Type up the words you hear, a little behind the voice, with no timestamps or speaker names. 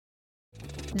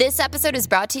This episode is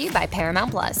brought to you by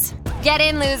Paramount Plus. Get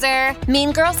in, loser!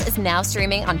 Mean Girls is now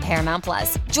streaming on Paramount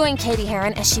Plus. Join Katie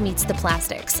Heron as she meets the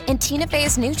plastics in Tina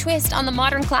Fey's new twist on the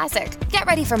modern classic. Get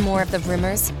ready for more of the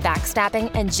rumors,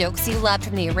 backstabbing, and jokes you loved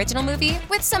from the original movie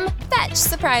with some fetch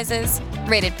surprises.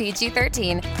 Rated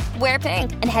PG-13. Wear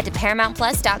pink and head to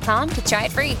ParamountPlus.com to try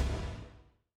it free.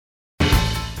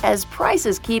 As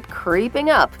prices keep creeping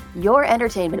up, your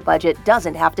entertainment budget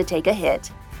doesn't have to take a hit.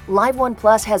 Live One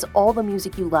Plus has all the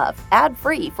music you love,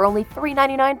 ad-free for only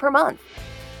 $3.99 per month.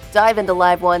 Dive into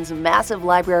Live One's massive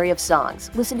library of songs,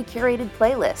 listen to curated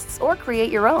playlists, or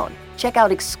create your own. Check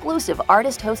out exclusive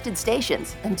artist-hosted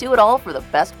stations, and do it all for the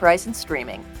best price in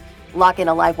streaming. Lock in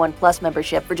a Live One Plus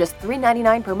membership for just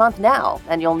 $3.99 per month now,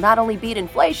 and you'll not only beat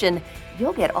inflation,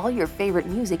 you'll get all your favorite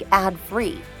music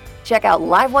ad-free. Check out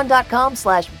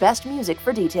liveone.com/bestmusic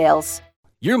for details.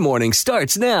 Your morning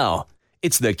starts now.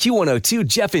 It's the Q102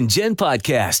 Jeff and Jen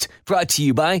podcast, brought to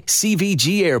you by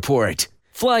CVG Airport.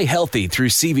 Fly healthy through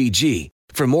CVG.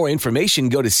 For more information,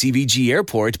 go to CVG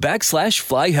Airport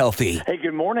 /fly healthy. Hey,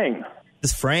 good morning.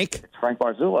 This is Frank. It's Frank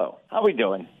Barzullo. How are we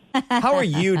doing? How are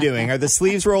you doing? Are the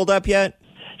sleeves rolled up yet?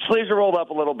 Sleeves are rolled up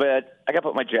a little bit. I got to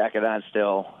put my jacket on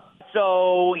still.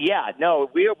 So, yeah, no,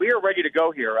 we are ready to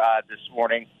go here this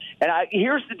morning. And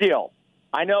here's the deal.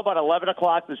 I know about 11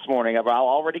 o'clock this morning, I'll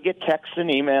already get texts and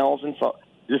emails and so.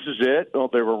 This is it? Oh,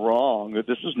 they were wrong.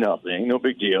 This is nothing. No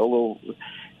big deal.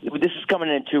 This is coming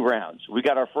in 2 rounds. We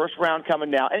got our first round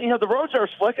coming now. And, the roads are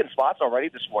slick in spots already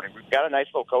this morning. We've got a nice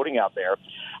little coating out there.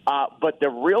 But the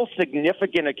real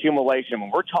significant accumulation,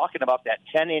 when we're talking about that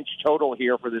 10-inch total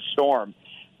here for this storm,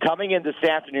 coming in this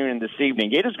afternoon and this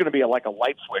evening, it is going to be like a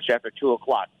light switch after 2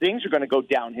 o'clock. Things are going to go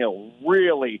downhill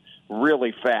really,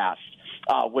 really fast.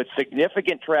 With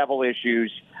significant travel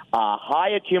issues,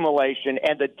 high accumulation,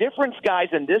 and the difference, guys,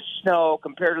 in this snow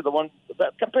compared to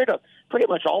pretty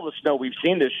much all the snow we've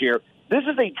seen this year, this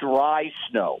is a dry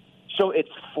snow. So it's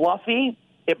fluffy,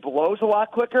 it blows a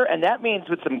lot quicker, and that means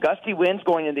with some gusty winds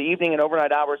going in the evening and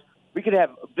overnight hours, we could have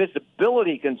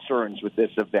visibility concerns with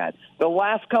this event. The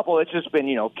last couple, it's just been,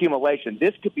 accumulation.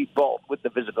 This could be both with the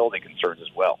visibility concerns as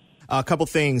well. A couple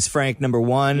things, Frank. Number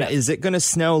one, yes. Is it going to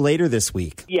snow later this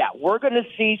week? Yeah, we're going to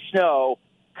see snow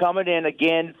coming in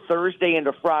again Thursday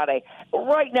into Friday.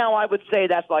 Right now, I would say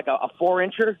that's like a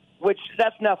 4-incher, which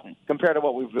that's nothing compared to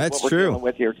what we're dealing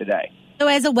with here today. So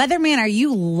as a weatherman, are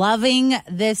you loving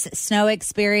this snow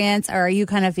experience, or are you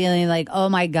kind of feeling like, oh,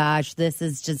 my gosh, this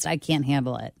is just, I can't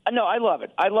handle it? No, I love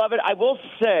it. I will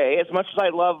say, as much as I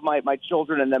love my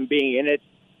children and them being in it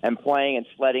and playing and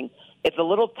sledding, it's a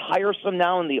little tiresome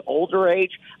now in the older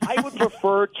age. I would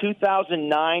prefer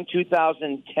 2009,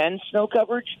 2010 snow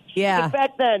coverage. Yeah. But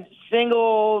back then,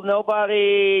 single,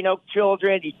 nobody, no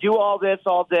children. You do all this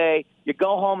all day. You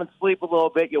go home and sleep a little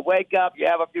bit. You wake up. You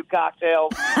have a few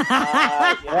cocktails. You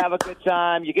have a good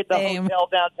time. You get the hotel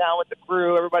downtown with the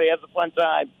crew. Everybody has a fun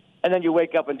time. And then you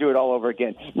wake up and do it all over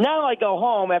again. Now I go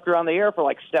home after on the air for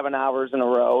like 7 hours in a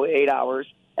row, 8 hours.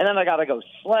 And then I got to go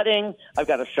sledding. I've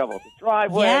got to shovel the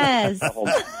driveway. Yes.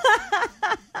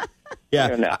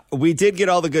 Yeah. We did get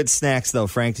all the good snacks, though,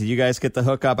 Frank. Did you guys get the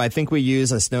hookup? I think we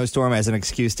use a snowstorm as an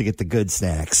excuse to get the good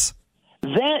snacks.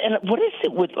 And what is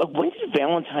it with when did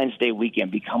Valentine's Day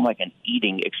weekend become like an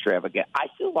eating extravagance? I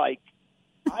feel like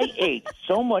I ate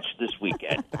so much this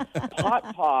weekend.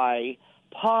 Pot pie,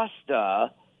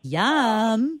 pasta,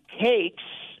 yum, cakes.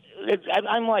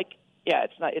 I'm like, yeah,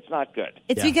 it's not good.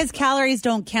 It's because calories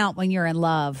don't count when you're in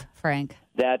love, Frank.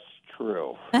 That's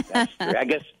true. That's true.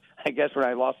 I guess when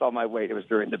I lost all my weight, it was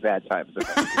during the bad times.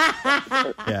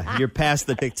 Yeah, you're past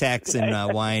the Tic Tacs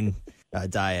and wine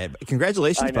diet.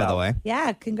 Congratulations, by the way.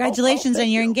 Yeah, congratulations on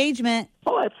your engagement.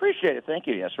 Oh, I appreciate it. Thank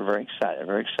you. Yes, we're very excited.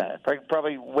 Very excited.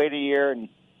 Probably wait a year and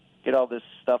get all this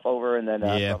stuff over, and then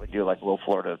probably do like a little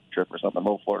Florida trip or something, a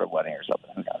little Florida wedding or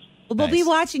something. Who knows? Well, we'll be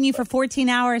watching you for 14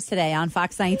 hours today on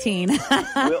Fox 19.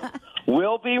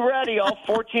 We'll be ready all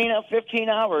 14 or 15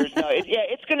 hours. No,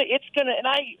 it's gonna, and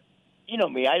you know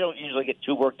me, I don't usually get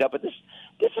too worked up, but this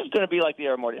is gonna be like the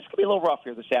air morning. It's gonna be a little rough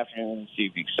here this afternoon and this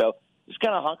evening, so just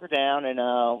kind of hunker down and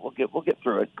we'll get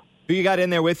through it. Who you got in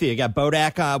there with you? You got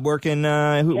Bodak working.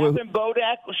 Captain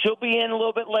Bodak, she'll be in a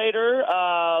little bit later.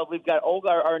 We've got Olga,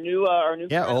 our new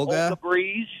friend, Olga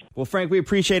Breeze. Well, Frank, we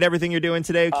appreciate everything you're doing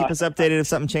today. Keep us updated if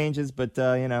something changes, but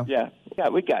Yeah,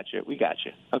 we got you.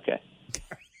 Okay.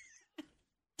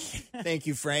 Thank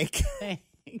you, Frank.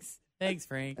 Thanks,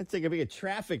 Frank. Let's take a bit of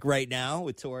traffic right now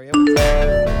with Toria.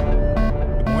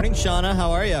 Good morning, Shauna.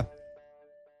 How are you?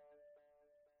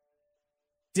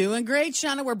 Doing great,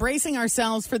 Shauna. We're bracing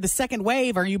ourselves for the second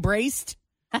wave. Are you braced?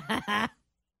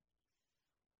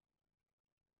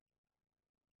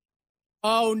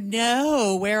 Oh,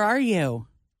 no. Where are you?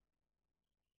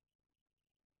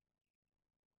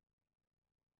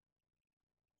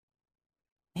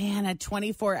 Man, a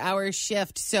 24-hour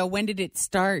shift. So when did it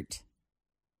start?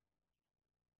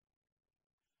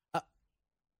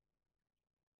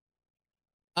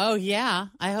 Oh, yeah.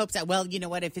 I hope so. Well, you know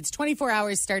what? If it's 24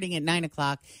 hours starting at 9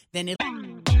 o'clock, then it...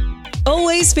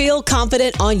 Always feel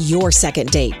confident on your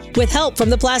second date. With help from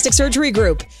the Plastic Surgery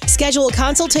Group. Schedule a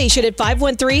consultation at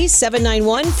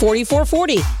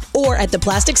 513-791-4440 or at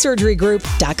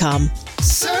theplasticsurgerygroup.com.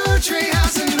 Surgery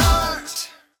has an art.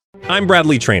 I'm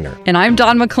Bradley Trainer. And I'm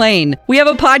Don McClain. We have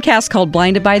a podcast called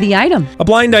Blinded by the Item. A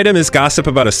blind item is gossip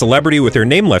about a celebrity with their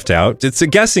name left out. It's a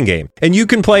guessing game, and you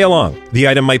can play along. The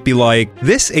item might be like,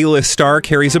 this A-list star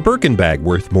carries a Birkin bag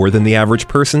worth more than the average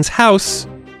person's house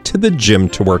to the gym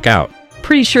to work out.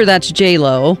 Pretty sure that's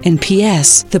J-Lo. And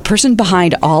P.S. the person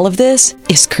behind all of this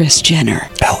is Kris Jenner,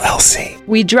 LLC.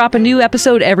 We drop a new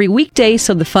episode every weekday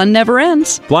so the fun never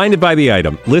ends. Blinded by the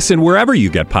Item. Listen wherever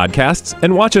you get podcasts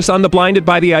and watch us on the Blinded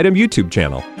by the Item YouTube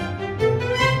channel.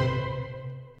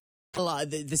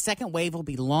 The second wave will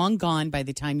be long gone by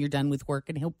the time you're done with work,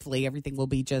 and hopefully everything will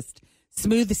be just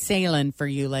smooth sailing for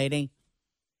you, lady.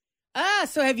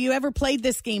 So have you ever played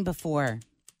this game before?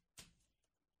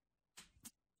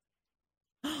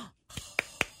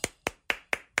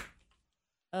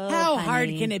 How hard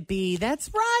can it be? That's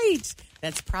right.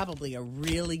 That's probably a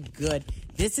really good.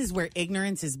 This is where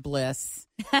ignorance is bliss,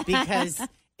 because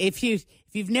if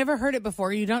you've never heard it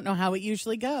before, you don't know how it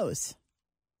usually goes.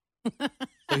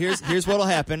 So here's what'll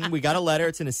happen. We got a letter.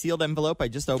 It's in a sealed envelope. I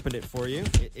just opened it for you.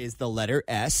 It is the letter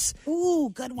S. Ooh,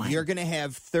 good one. You're gonna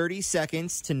have 30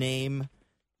 seconds to name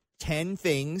 10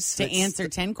 things. To answer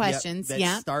 10 questions.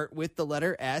 That start with the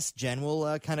letter S. Jen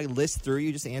will kind of list through.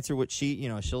 You just answer what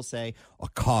she'll say a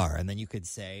car, and then you could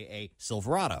say a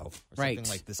Silverado or something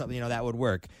like this. Something, that would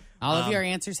work. All of your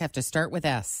answers have to start with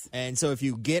S. And so if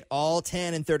you get all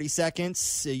 10 in 30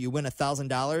 seconds, you win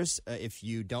 $1,000. If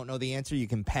you don't know the answer, you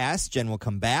can pass. Jen will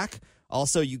come back.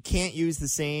 Also, you can't use the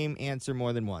same answer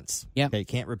more than once. Yep. Okay, you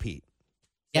can't repeat.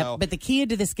 Yeah, but the key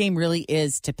to this game really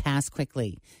is to pass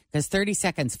quickly, because 30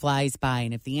 seconds flies by,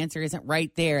 and if the answer isn't right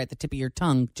there at the tip of your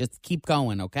tongue, just keep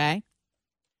going, okay?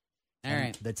 All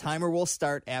right. The timer will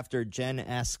start after Jen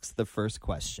asks the first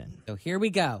question. So here we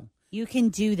go. You can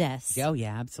do this. Oh,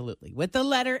 yeah, absolutely. With the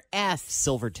letter S.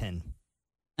 Silverton.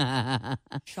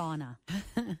 Shauna.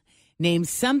 Name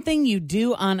something you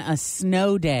do on a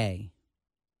snow day.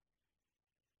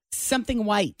 Something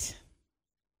white.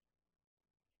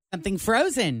 Something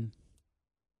frozen.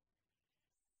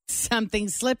 Something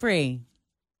slippery.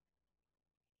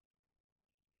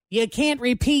 You can't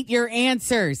repeat your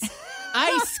answers.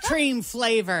 Ice cream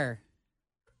flavor.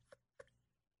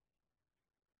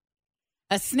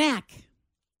 A snack.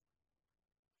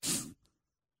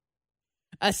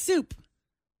 A soup.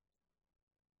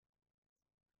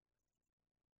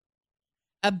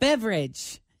 A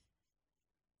beverage.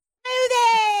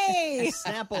 Smoothie.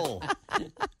 Snapple.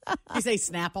 You say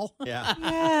Snapple? Yeah.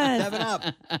 Yes. 7 Up.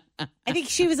 I think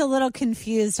she was a little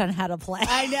confused on how to play.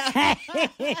 I know.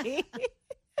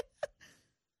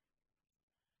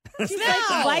 She's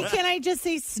like, why can't I just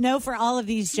say snow for all of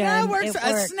these, Jen? Snow works. It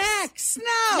A works. snack, snow,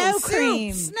 Snow soup,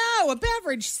 cream. snow, a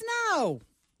beverage, snow.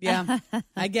 Yeah,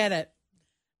 I get it.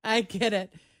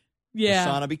 Yeah.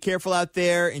 Well, Shauna, be careful out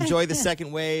there. Enjoy the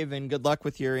second wave, and good luck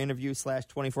with your interview /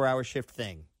 24-hour shift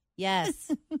thing.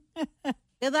 Yes.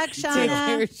 Good luck, Take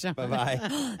care, Shauna. Shauna.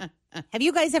 Bye-bye. Have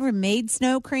you guys ever made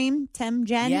snow cream, Tim,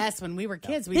 Jen? Yes, when we were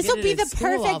kids, we This did will be it the at school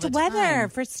all perfect the weather time.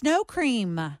 for snow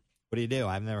cream. What do you do?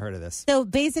 I've never heard of this. So Ice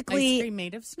basically, cream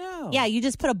made of snow. yeah, you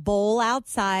just put a bowl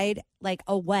outside, like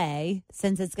away,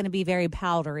 since it's going to be very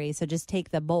powdery. So just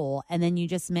take the bowl and then you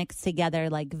just mix together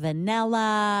like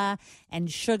vanilla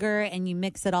and sugar, and you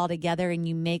mix it all together and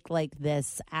you make like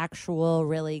this actual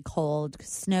really cold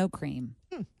snow cream.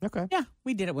 Okay. Yeah,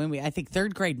 we did it when I think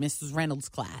 3rd grade, Mrs. Reynolds'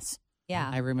 class. Yeah.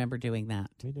 I remember doing that.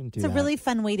 We didn't do It's a that. really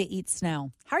fun way to eat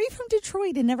snow. How are you from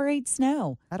Detroit and never ate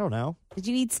snow? I don't know. Did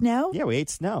you eat snow? Yeah, we ate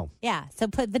snow. Yeah. So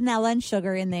put vanilla and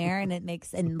sugar in there and it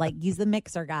makes, and like use the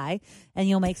mixer guy and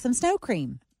you'll make some snow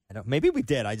cream. Maybe we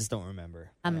did. I just don't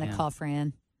remember. I'm going to call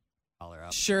Fran. Call her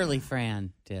up. Surely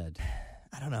Fran did.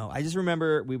 I don't know. I just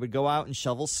remember we would go out and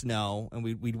shovel snow, and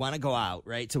we'd want to go out,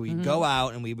 right? So we'd go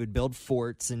out and we would build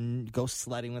forts and go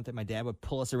sledding with it. My dad would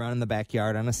pull us around in the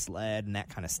backyard on a sled and that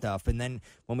kind of stuff. And then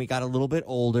when we got a little bit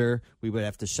older, we would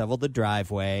have to shovel the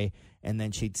driveway, and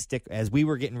then she'd stick, as we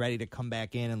were getting ready to come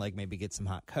back in and like maybe get some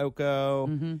hot cocoa,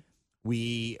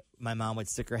 my mom would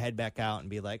stick her head back out and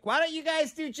be like, why don't you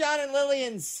guys do John and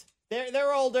Lillian's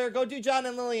They're older. Go do John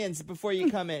and Lillian's before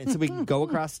you come in. So we can go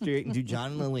across the street and do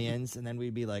John and Lillian's, and then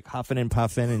we'd be like huffing and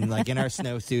puffing and like in our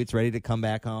snowsuits, ready to come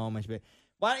back home. And she'd be,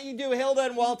 why don't you do Hilda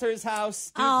and Walter's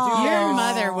house? Do Your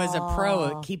mother was a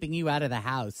pro at keeping you out of the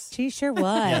house. She sure was.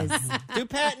 Yeah. Do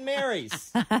Pat and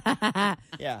Mary's.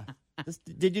 Yeah.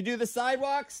 Did you do the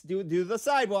sidewalks? Do the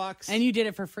sidewalks. And you did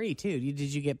it for free, too. Did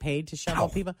you get paid to shovel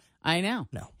people? I know.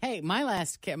 No. Hey, my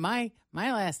last job,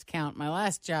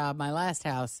 my last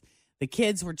house, the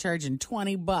kids were charging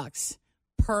 $20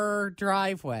 per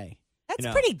driveway.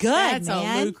 That's pretty good, That's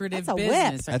man. a lucrative That's a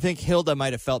business. whip. I think Hilda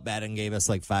might have felt bad and gave us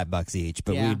like $5 each,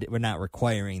 but we're not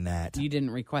requiring that. You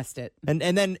didn't request it. And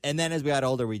then as we got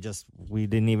older, we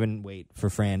didn't even wait for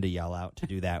Fran to yell out to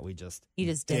do that. We just You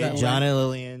just did did it. John and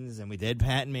Lillian's, and we did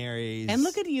Pat and Mary's. And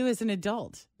look at you as an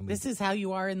adult. This is how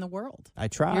you are in the world. I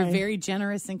try. You're very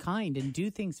generous and kind and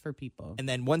do things for people. And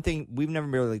then one thing, we've never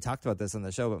really talked about this on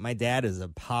the show, but my dad is a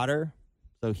potter.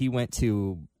 So he went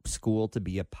to school to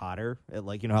be a potter.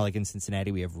 Like, you know how like in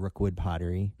Cincinnati we have Rookwood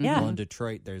Pottery? Yeah. Well, in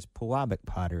Detroit there's Pewabic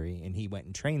Pottery, and he went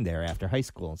and trained there after high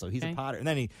school. And so he's a potter. And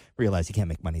then he realized he can't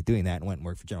make money doing that and went and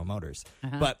worked for General Motors.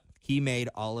 But he made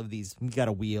all of these. We got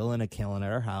a wheel and a kiln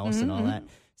at our house and all that.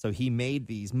 So he made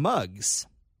these mugs,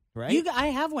 right? I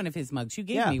have one of his mugs. You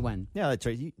gave me one. Yeah, that's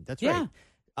right. That's right.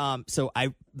 So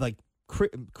I like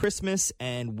Christmas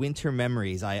and winter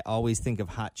memories. I always think of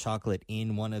hot chocolate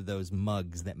in one of those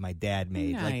mugs that my dad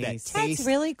made. Nice. Like that That's taste,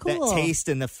 really cool. That taste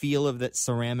and the feel of that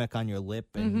ceramic on your lip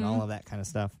and all of that kind of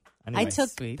stuff. Anyway. I took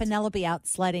Sweet. Penelope out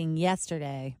sledding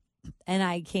yesterday, and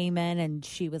I came in, and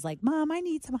she was like, Mom, I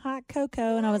need some hot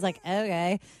cocoa. And I was like,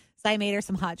 okay. So I made her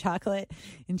some hot chocolate,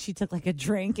 and she took like a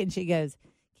drink, and she goes,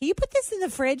 can you put this in the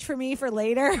fridge for me for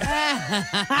later?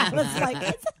 I was like,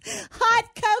 it's hot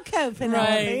cocoa,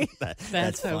 Penelope. Right.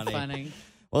 That's so funny.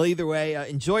 Well, either way,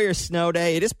 enjoy your snow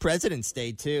day. It is President's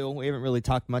Day, too. We haven't really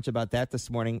talked much about that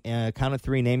this morning. Count of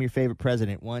three, name your favorite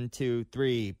president. 1, 2,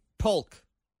 3. Polk.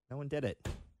 No one did it.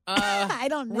 I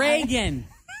don't know. Reagan.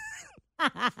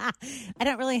 I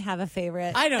don't really have a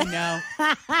favorite. I don't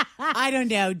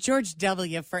know. George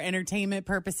W. for entertainment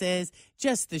purposes,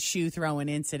 just the shoe throwing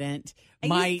incident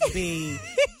might be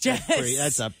just.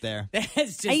 That's up there. That's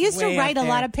just I used to way write up a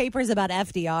there. lot of papers about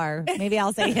FDR. Maybe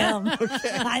I'll say him.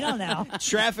 I don't know.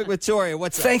 Traffic with Tori.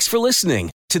 What's up? Thanks for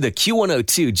listening to the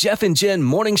Q102 Jeff and Jen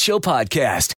Morning Show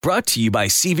podcast, brought to you by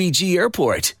CVG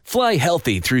Airport. Fly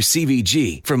healthy through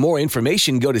CVG. For more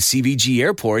information, go to CVG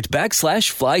Airport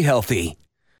 /fly healthy.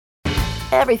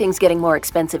 Everything's getting more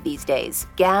expensive these days.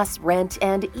 Gas, rent,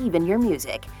 and even your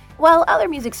music. While other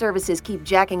music services keep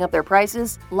jacking up their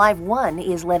prices, Live One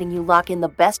is letting you lock in the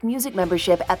best music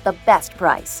membership at the best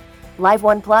price. Live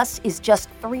One Plus is just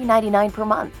 $3.99 per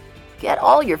month. Get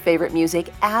all your favorite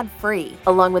music ad-free,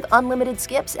 along with unlimited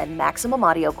skips and maximum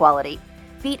audio quality.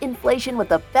 Beat inflation with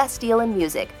the best deal in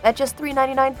music at just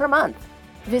 $3.99 per month.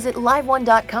 Visit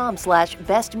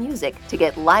liveone.com/bestmusic to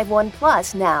get Live One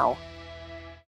Plus now.